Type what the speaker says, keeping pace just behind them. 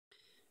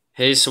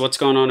Hey, so what's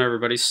going on,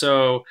 everybody?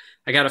 So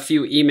I got a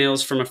few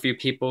emails from a few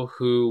people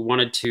who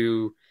wanted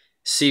to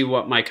see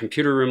what my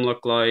computer room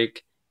looked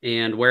like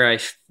and where I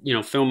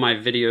film my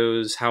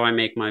videos, how I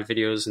make my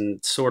videos,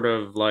 and sort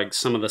of like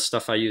some of the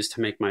stuff I use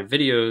to make my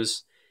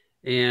videos.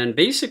 And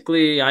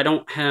basically, I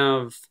don't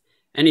have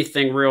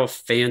anything real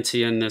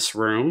fancy in this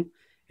room.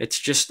 It's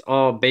just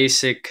all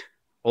basic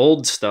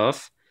old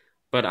stuff,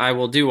 but I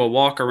will do a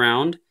walk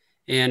around.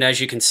 And as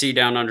you can see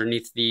down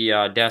underneath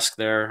the desk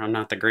there, I'm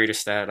not the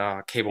greatest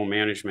at cable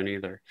management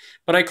either.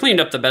 But I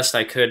cleaned up the best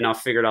I could, and I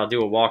figured I'll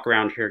do a walk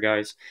around here,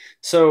 guys.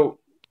 So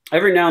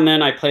every now and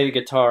then I play the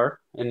guitar,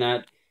 and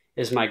that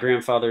is my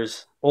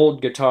grandfather's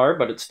old guitar,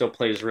 but it still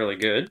plays really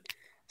good.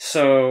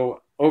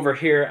 So over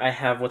here I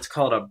have what's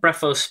called a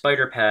Breathless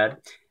Spider Pad,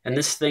 and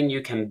this thing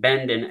you can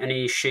bend in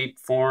any shape,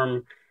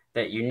 form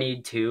that you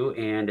need to,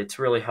 and it's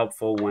really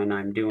helpful when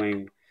I'm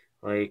doing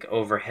like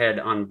overhead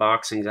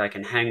unboxings. I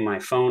can hang my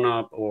phone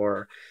up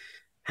or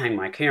hang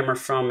my camera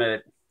from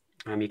it.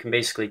 You can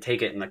basically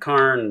take it in the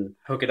car and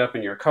hook it up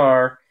in your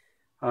car.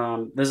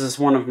 This is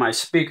one of my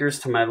speakers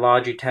to my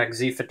Logitech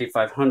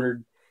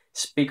Z5500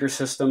 speaker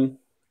system,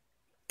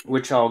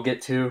 which I'll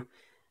get to.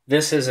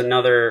 This is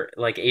another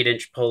like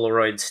 8-inch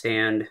Polaroid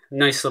stand.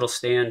 Nice little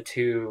stand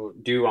to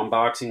do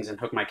unboxings and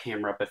hook my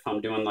camera up if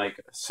I'm doing like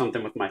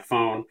something with my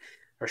phone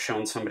or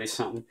showing somebody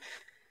something.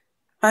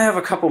 I have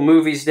a couple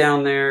movies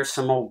down there,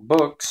 some old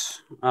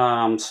books,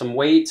 some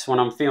weights when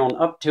I'm feeling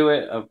up to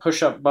it, a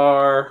push-up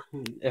bar.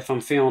 If I'm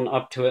feeling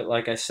up to it,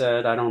 like I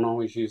said, I don't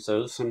always use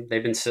those.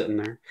 They've been sitting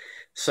there.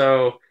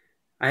 So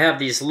I have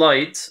these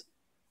lights.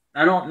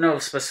 I don't know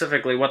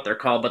specifically what they're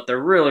called, but they're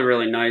really,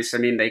 really nice. I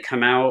mean, they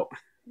come out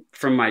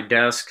from my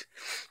desk.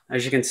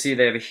 As you can see,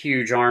 they have a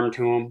huge arm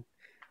to them.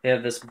 They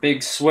have this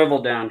big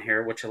swivel down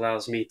here, which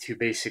allows me to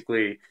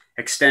basically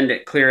extend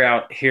it clear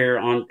out here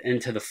on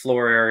into the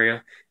floor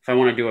area if I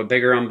want to do a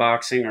bigger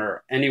unboxing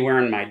or anywhere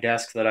in my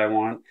desk that I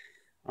want.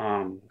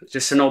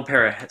 Just an old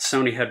pair of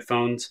Sony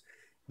headphones.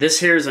 This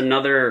here is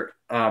another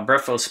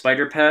Breathless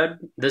Spider Pad.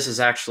 This is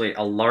actually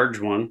a large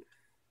one,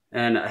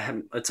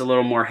 and it's a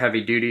little more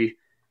heavy duty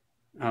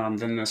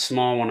than the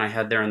small one I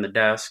had there on the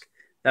desk.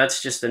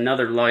 That's just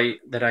another light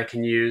that I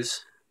can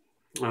use.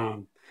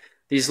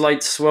 These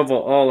lights swivel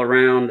all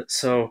around,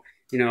 so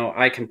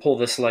I can pull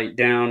this light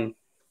down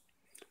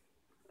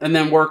and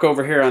then work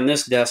over here on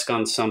this desk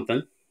on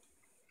something.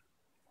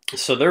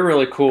 So they're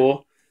really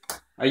cool.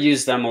 I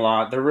use them a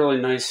lot. They're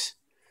really nice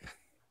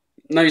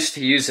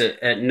to use it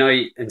at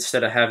night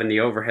instead of having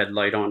the overhead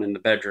light on in the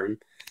bedroom.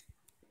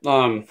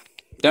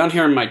 Down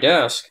here on my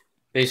desk,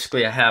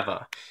 basically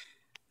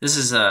this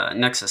is a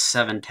Nexus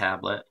 7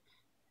 tablet,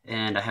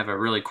 and I have a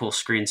really cool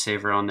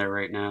screensaver on there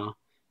right now.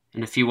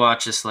 And if you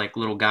watch, this like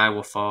little guy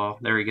will fall.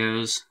 There he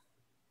goes.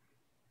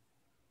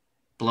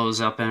 Blows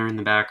up there in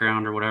the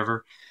background or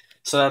whatever.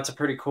 So that's a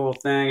pretty cool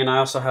thing. And I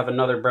also have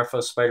another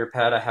Breathless Spider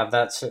Pad. I have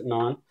that sitting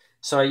on.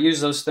 So I use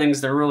those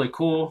things. They're really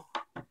cool.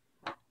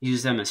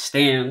 Use them as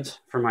stands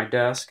for my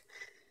desk.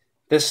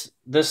 This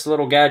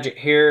little gadget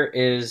here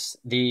is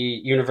the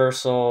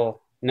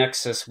universal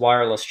Nexus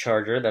wireless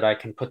charger that I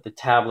can put the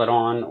tablet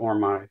on or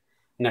my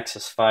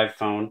Nexus 5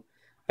 phone.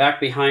 Back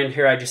behind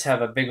here, I just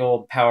have a big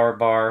old power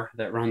bar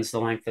that runs the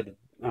length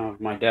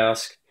of my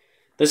desk.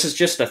 This is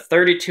just a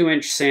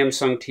 32-inch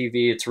Samsung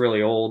TV. It's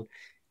really old.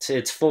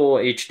 It's full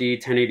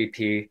HD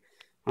 1080p.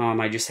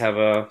 I just have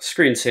a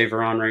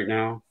screensaver on right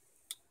now.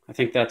 I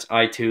think that's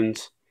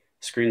iTunes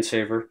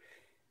screensaver.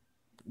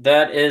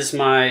 That is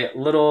my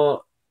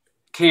little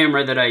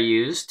camera that I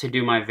use to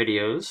do my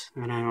videos.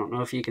 And I don't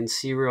know if you can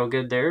see real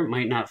good there. It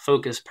might not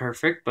focus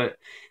perfect, but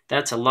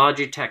that's a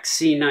Logitech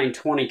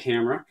C920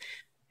 camera.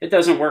 It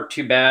doesn't work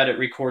too bad. It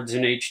records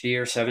in HD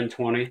or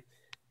 720.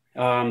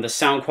 The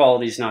sound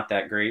quality is not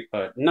that great,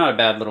 but not a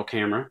bad little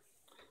camera.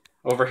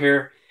 Over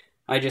here,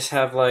 I just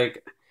have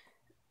like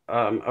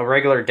a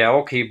regular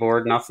Dell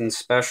keyboard, nothing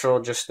special,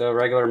 just a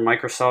regular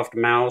Microsoft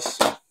mouse.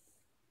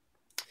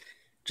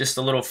 Just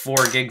a little 4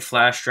 gig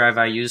flash drive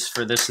I use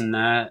for this and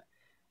that.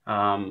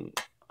 A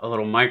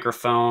little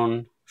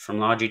microphone from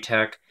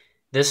Logitech.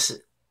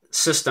 This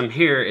system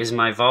here is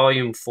my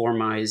volume for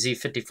my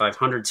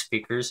Z5500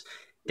 speakers.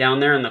 Down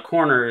there in the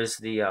corner is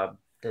the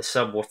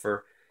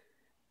subwoofer.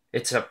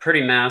 It's a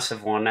pretty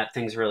massive one. That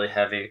thing's really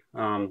heavy.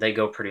 They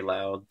go pretty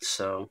loud.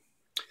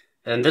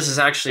 And this is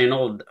actually an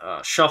old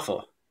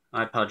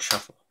iPod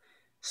Shuffle.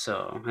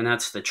 And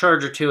that's the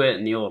charger to it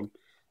and the old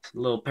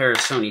little pair of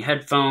Sony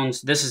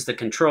headphones. This is the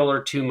controller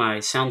to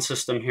my sound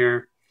system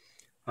here.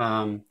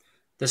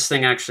 This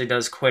thing actually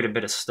does quite a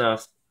bit of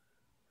stuff.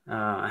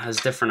 It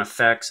has different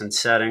effects and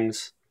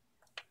settings.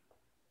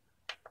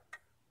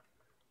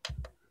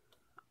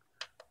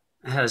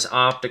 It has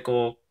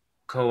optical,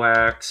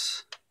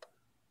 coax.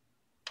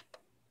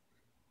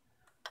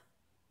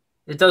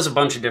 It does a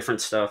bunch of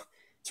different stuff.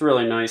 It's a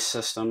really nice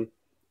system.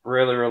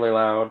 Really, really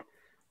loud.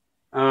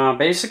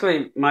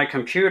 Basically, my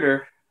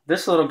computer,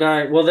 this little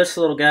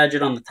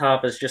gadget on the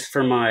top is just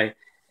for my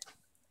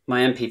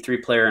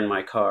MP3 player in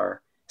my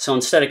car. So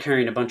instead of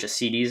carrying a bunch of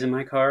CDs in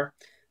my car,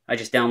 I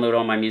just download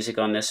all my music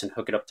on this and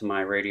hook it up to my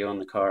radio in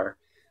the car.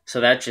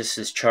 So that just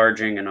is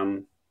charging, and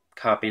I'm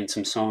copying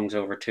some songs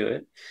over to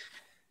it.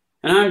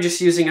 And I'm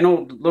just using an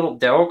old little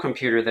Dell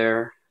computer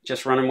there,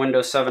 just running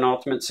Windows 7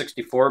 Ultimate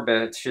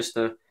 64-bit. It's just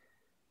a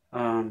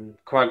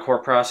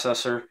quad-core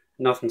processor,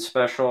 nothing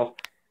special.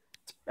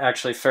 It's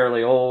actually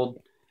fairly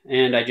old,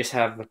 and I just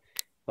have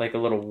like a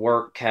little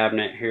work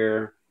cabinet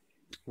here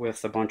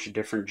with a bunch of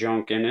different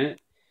junk in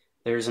it.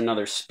 There's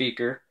another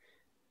speaker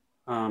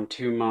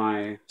to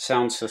my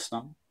sound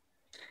system.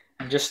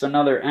 Just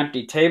another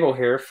empty table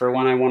here for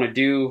when I want to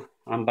do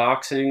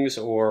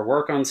unboxings or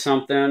work on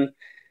something.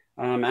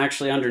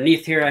 Actually,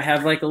 underneath here, I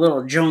have like a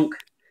little junk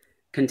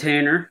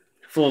container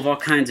full of all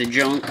kinds of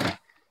junk.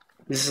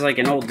 This is like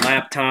an old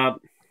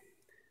laptop.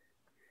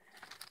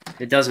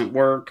 It doesn't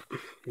work.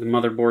 The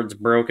motherboard's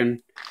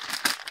broken.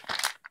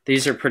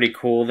 These are pretty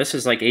cool. This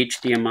is like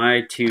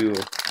HDMI to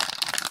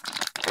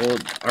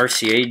old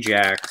RCA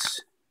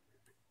jacks.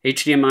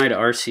 HDMI to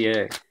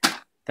RCA.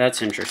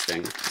 That's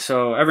interesting.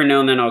 So every now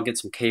and then I'll get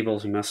some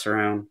cables and mess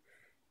around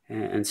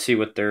and see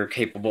what they're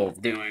capable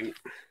of doing,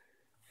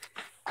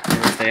 or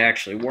if they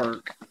actually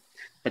work.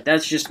 But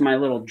that's just my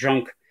little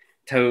junk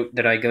tote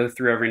that I go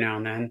through every now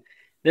and then.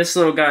 This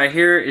little guy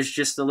here is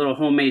just a little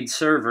homemade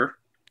server.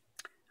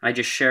 I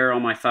just share all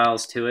my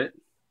files to it.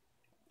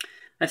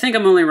 I think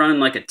I'm only running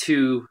like a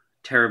 2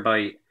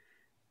 terabyte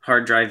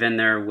hard drive in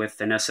there with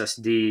an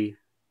SSD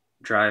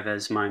drive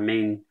as my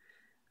main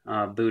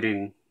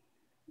booting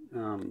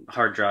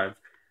hard drive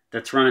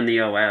that's running the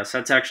OS.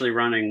 That's actually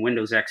running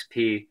Windows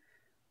XP,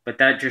 but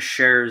that just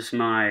shares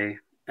my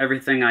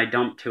everything I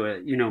dump to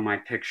it. You know, my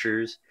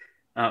pictures,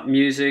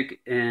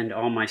 music, and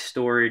all my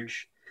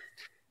storage.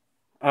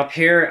 Up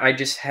here, I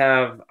just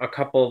have a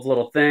couple of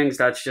little things.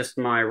 That's just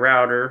my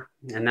router,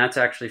 and that's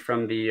actually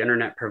from the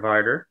internet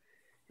provider.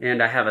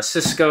 And I have a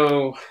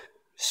Cisco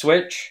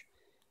switch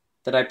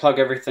that I plug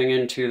everything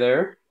into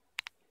there,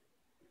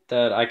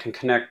 that I can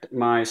connect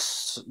my,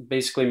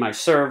 basically my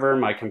server,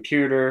 my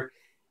computer,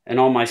 and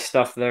all my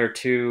stuff there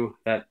too,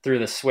 that through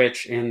the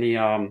switch. And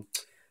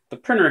the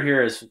printer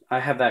here is, I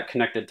have that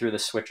connected through the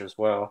switch as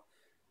well.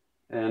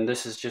 And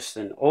this is just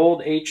an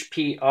old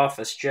HP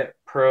OfficeJet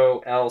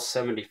Pro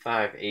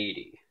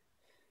L7580.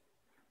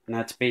 And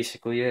that's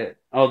basically it.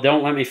 Oh,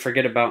 don't let me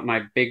forget about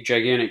my big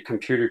gigantic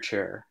computer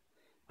chair.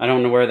 I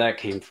don't know where that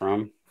came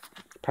from.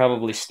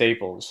 Probably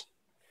Staples.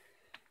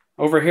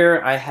 Over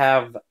here I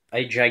have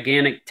a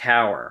gigantic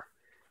tower.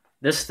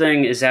 This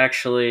thing is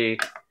actually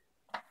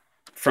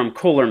from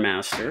Cooler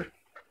Master,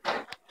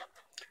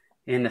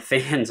 and the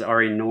fans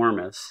are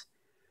enormous.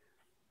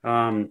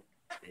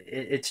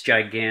 It's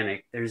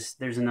gigantic. There's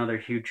another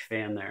huge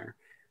fan there.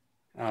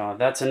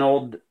 That's an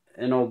old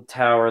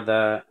tower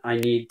that I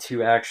need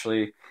to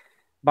actually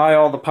buy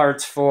all the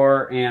parts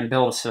for and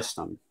build a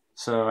system.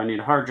 So I need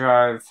a hard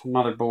drive,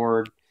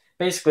 motherboard,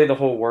 basically the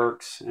whole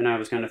works. And I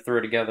was going to throw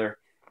together,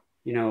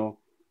 you know,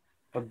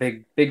 a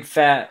big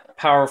fat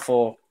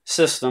powerful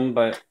system,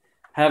 but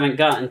haven't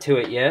gotten to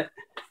it yet.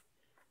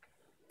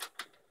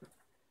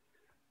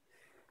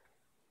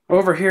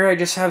 Over here I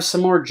just have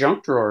some more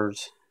junk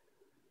drawers.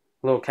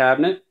 A little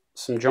cabinet,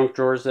 some junk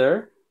drawers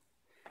there.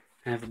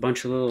 I have a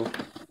bunch of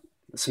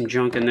some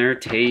junk in there,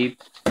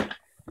 tape,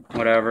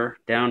 whatever.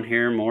 Down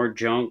here, more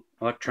junk,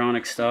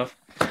 electronic stuff.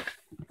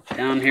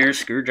 Down here,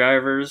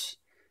 screwdrivers,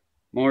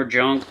 more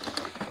junk.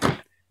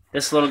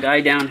 This little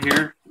guy down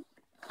here,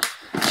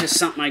 just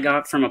something I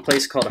got from a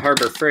place called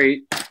Harbor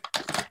Freight.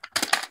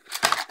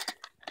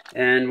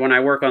 And when I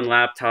work on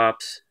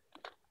laptops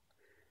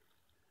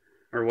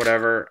or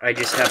whatever, I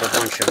just have a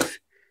bunch of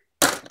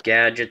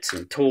gadgets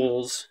and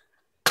tools,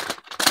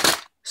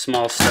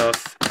 small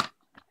stuff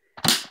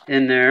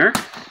in there.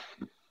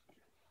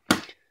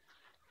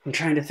 I'm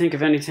trying to think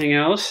of anything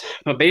else,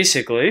 but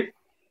basically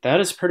that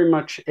is pretty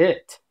much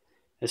it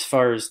as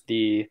far as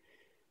the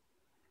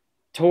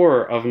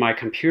tour of my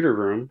computer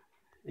room.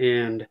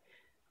 And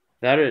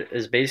that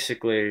is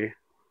basically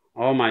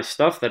all my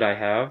stuff that I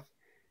have.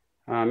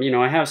 You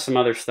know, I have some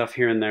other stuff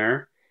here and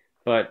there,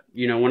 but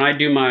you know, when I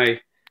do my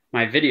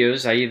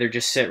videos, I either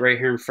just sit right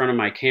here in front of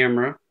my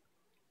camera,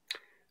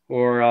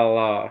 or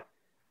I'll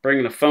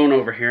bring the phone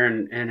over here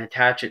and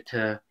attach it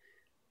to,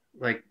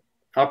 like,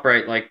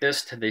 upright like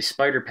this to the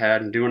Spider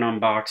Pad and do an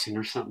unboxing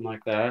or something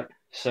like that.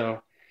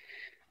 So,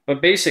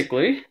 but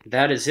basically,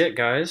 that is it,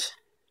 guys.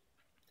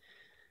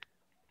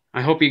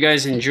 I hope you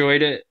guys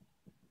enjoyed it.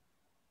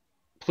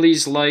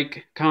 Please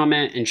like,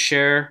 comment, and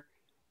share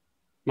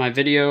my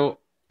video,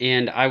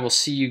 and I will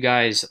see you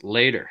guys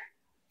later.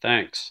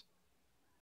 Thanks.